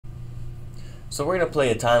So we're going to play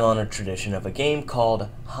a time-honored tradition of a game called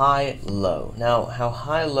HiLo. Now, how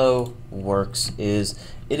HiLo works is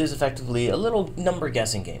it is effectively a little number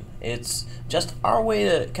guessing game. It's just our way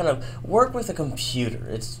to kind of work with a computer.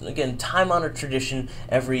 It's, again, time-honored tradition.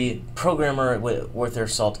 Every programmer worth their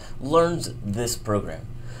salt learns this program.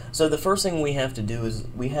 So the first thing we have to do is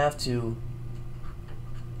we have to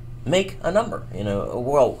make a number.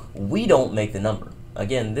 Well, we don't make the number.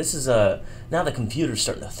 Again, this is now the computer's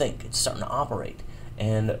starting to think, it's starting to operate.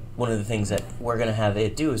 And one of the things that we're going to have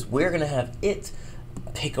it do is we're going to have it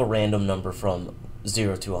pick a random number from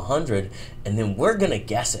 0 to 100, and then we're going to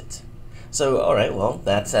guess it. So, alright, well,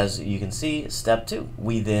 that's, as you can see, step 2.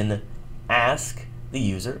 We then ask the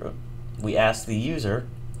user,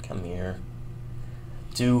 come here,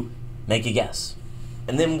 to make a guess.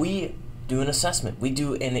 And then we do an assessment. We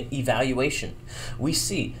do an evaluation. We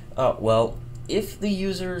see, well, if the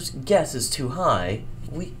user's guess is too high,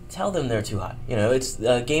 we tell them they're too high. It's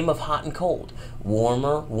a game of hot and cold.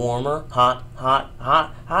 Warmer, warmer, hot, hot,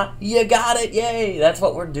 hot, hot. You got it, yay! That's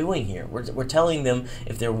what we're doing here. We're telling them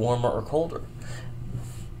if they're warmer or colder.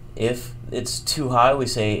 If it's too high, we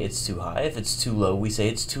say it's too high. If it's too low, we say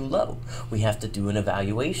it's too low. We have to do an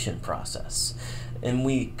evaluation process. And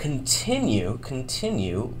we continue,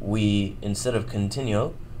 instead of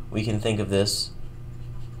continue, we can think of this,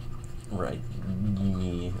 right,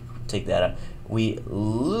 take that out. We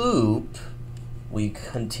loop, we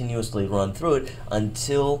continuously run through it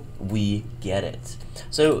until we get it.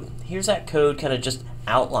 So here's that code kind of just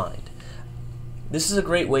outlined. This is a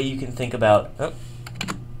great way you can think about,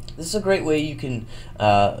 this is a great way you can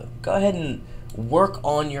go ahead and work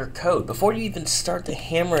on your code. Before you even start to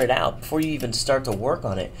hammer it out, before you even start to work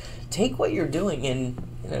on it, take what you're doing and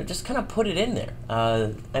just kind of put it in there.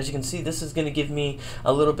 As you can see, this is going to give me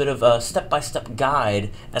a little bit of a step-by-step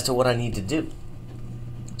guide as to what I need to do.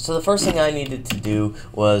 So the first thing I needed to do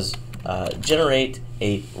was generate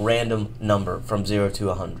a random number from 0 to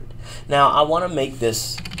 100. Now I want to make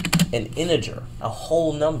this an integer, a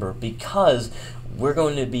whole number, because we're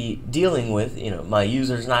going to be dealing with, my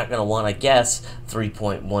user's not going to want to guess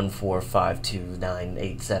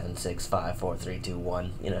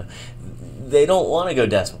 3.1452987654321. They don't want to go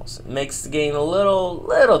decimals. It makes the game a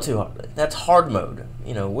little too hard. That's hard mode.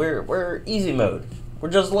 We're easy mode. We're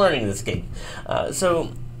just learning this game.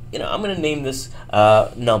 So, I'm going to name this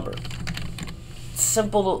number.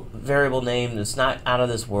 Simple variable name that's not out of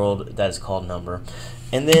this world, that is called number.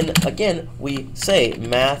 And then again, we say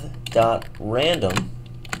math.random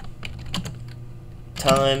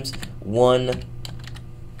times 1, and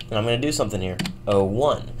I'm going to do something here,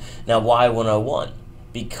 01. Now why 101?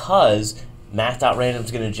 Because math.random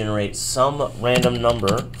is going to generate some random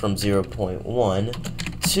number from 0.1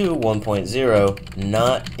 to 1.0,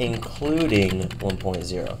 not including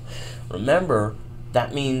 1.0. Remember,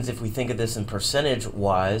 that means if we think of this in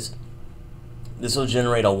percentage-wise, this will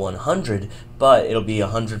generate a 100, but it'll be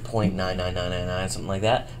 100.99999, something like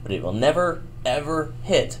that, but it will never, ever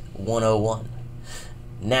hit 101.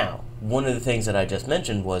 Now, one of the things that I just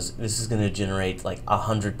mentioned was this is going to generate like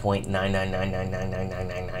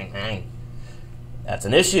 100.999999999. That's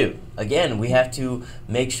an issue. Again, we have to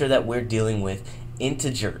make sure that we're dealing with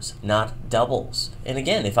integers, not doubles. And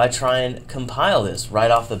again, if I try and compile this right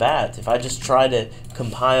off the bat, if I just try to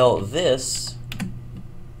compile this,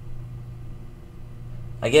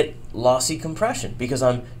 I get lossy compression because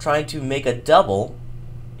I'm trying to make a double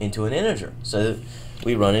into an integer. So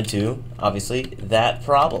we run into, obviously, that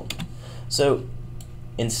problem. So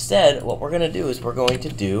instead, what we're going to do is we're going to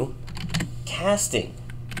do casting.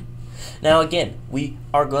 Now again, we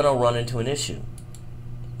are going to run into an issue.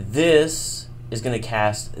 This is going to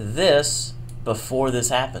cast this before this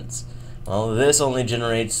happens. Well, this only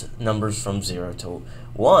generates numbers from 0 to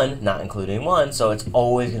 1, not including 1, so it's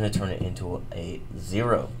always going to turn it into a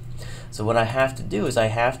 0. So what I have to do is I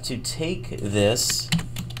have to take this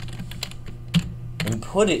and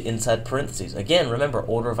put it inside parentheses. Again, remember,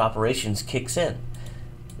 order of operations kicks in.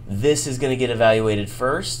 This is going to get evaluated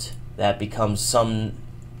first. That becomes some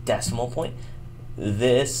decimal point.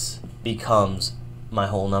 This becomes my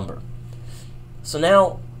whole number. So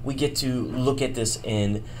now we get to look at this,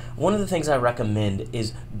 and one of the things I recommend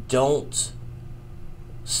is don't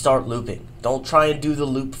start looping. Don't try and do the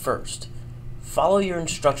loop first. Follow your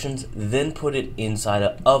instructions, then put it inside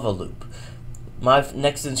of a loop. My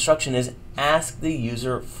next instruction is ask the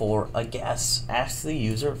user for a guess. Ask the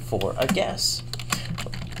user for a guess.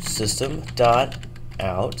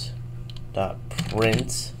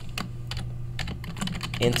 System.out.print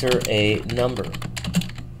enter a number.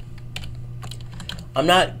 I'm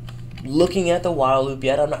not looking at the while loop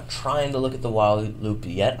yet. I'm not trying to look at the while loop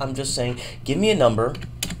yet. I'm just saying, give me a number,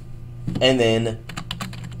 and then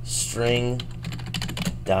string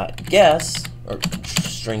dot guess, or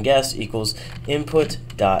string guess equals input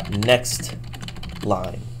dot next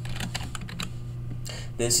line.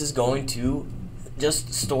 This is going to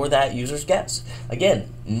just store that user's guess. Again,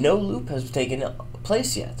 no loop has taken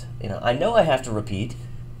place yet. I know I have to repeat.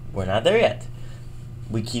 We're not there yet.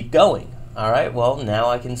 We keep going. All right, well, now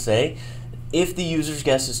I can say, if the user's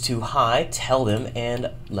guess is too high, tell them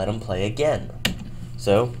and let them play again.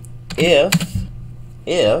 So if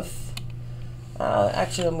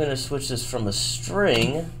actually, I'm going to switch this from a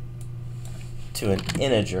string to an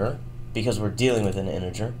integer because we're dealing with an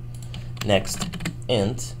integer. Next,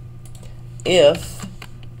 int, if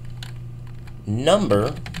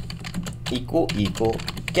number equal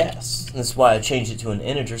guess. And this is why I changed it to an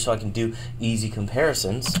integer so I can do easy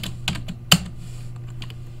comparisons.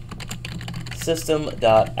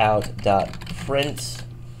 System.out.print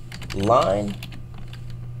line.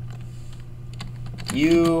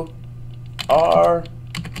 You are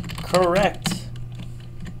correct.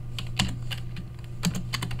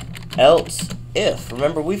 Else if.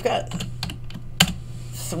 Remember, we've got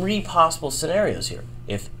 3 possible scenarios here.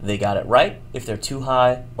 If they got it right, if they're too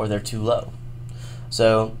high, or they're too low.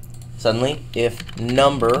 So suddenly, if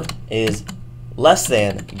number is less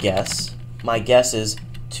than guess, my guess is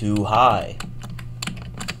too high.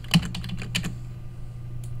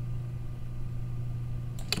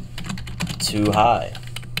 Too high.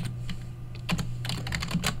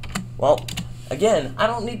 Well, again, I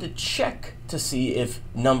don't need to check to see if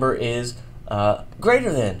number is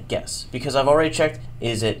greater than guess, because I've already checked,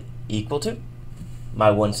 is it equal to my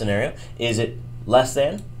one scenario? Is it less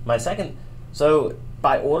than my second? So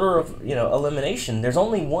by order of elimination, there's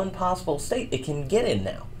only one possible state it can get in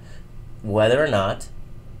now, whether or not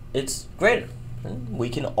it's greater. We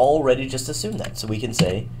can already just assume that. So we can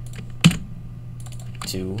say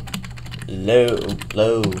too low.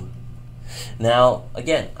 Now,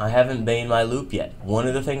 again, I haven't made my loop yet. One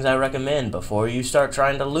of the things I recommend before you start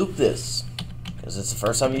trying to loop this, because it's the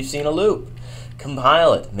first time you've seen a loop,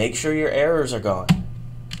 compile it. Make sure your errors are gone.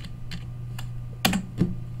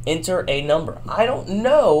 Enter a number. I don't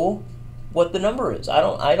know what the number is.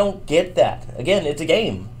 I don't get that. Again, it's a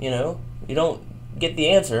game, You don't get the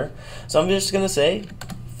answer. So I'm just going to say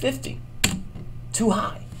 50. Too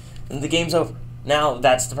high. And the game's over. Now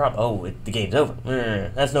that's the problem. Oh, the game's over.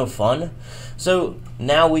 That's no fun. So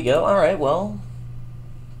now we go, all right, well,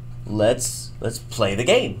 let's play the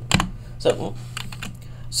game.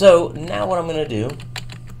 So now what I'm going to do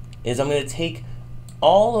is I'm going to take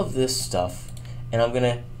all of this stuff and I'm going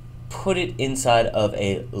to put it inside of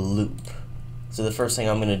a loop. So the first thing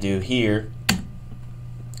I'm going to do here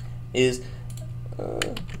is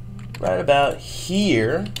right about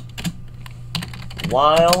here,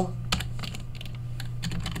 while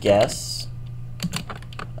guess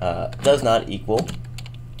does not equal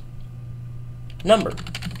number.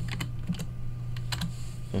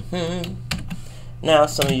 Now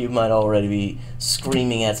some of you might already be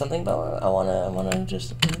screaming at something, but I wanna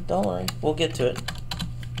just, don't worry, we'll get to it.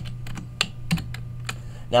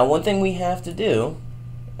 Now one thing we have to do,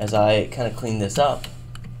 as I kind of clean this up,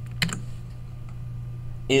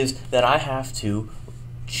 is that I have to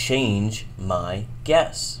change my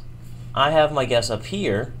guess. I have my guess up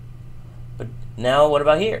here, but now what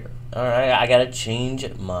about here? All right, I gotta change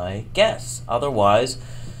my guess. Otherwise,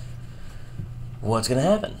 what's gonna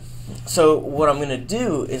happen? So what I'm gonna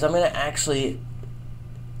do is I'm gonna actually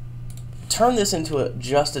turn this into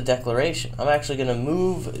just a declaration. I'm actually gonna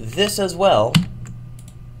move this as well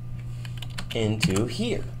into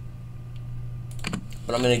here.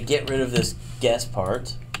 But I'm gonna get rid of this guess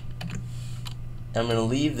part. I'm gonna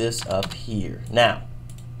leave this up here. Now,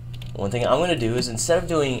 one thing I'm going to do is, instead of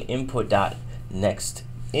doing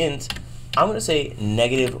input.nextInt, I'm going to say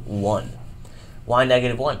 -1. Why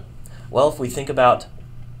 -1? Well, if we think about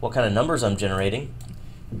what kind of numbers I'm generating,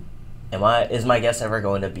 is my guess ever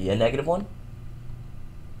going to be a -1?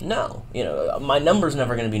 No. My number's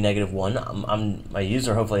never going to be -1. My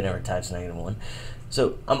user hopefully never types -1.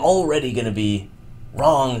 So I'm already going to be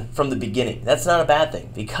wrong from the beginning. That's not a bad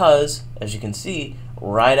thing, because, as you can see,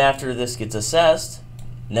 right after this gets assessed,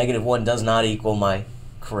 -1 does not equal my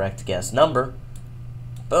correct guess number.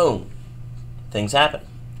 Boom. Things happen.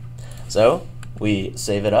 So we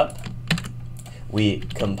save it up. We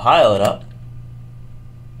compile it up.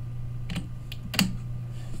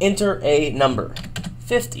 Enter a number.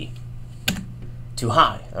 50. Too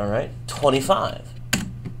high. All right. 25.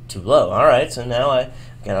 Too low. All right. So now I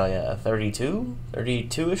got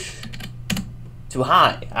 32-ish. Too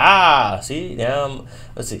high. Ah, see, now,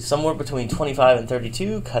 let's see, somewhere between 25 and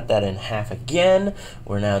 32. Cut that in half again.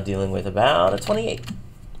 We're now dealing with about a 28.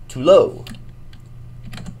 Too low.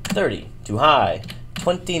 30. Too high.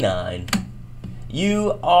 29.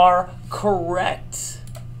 You are correct.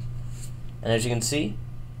 And as you can see,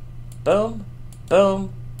 boom,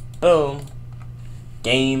 boom, boom,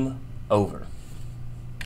 game over.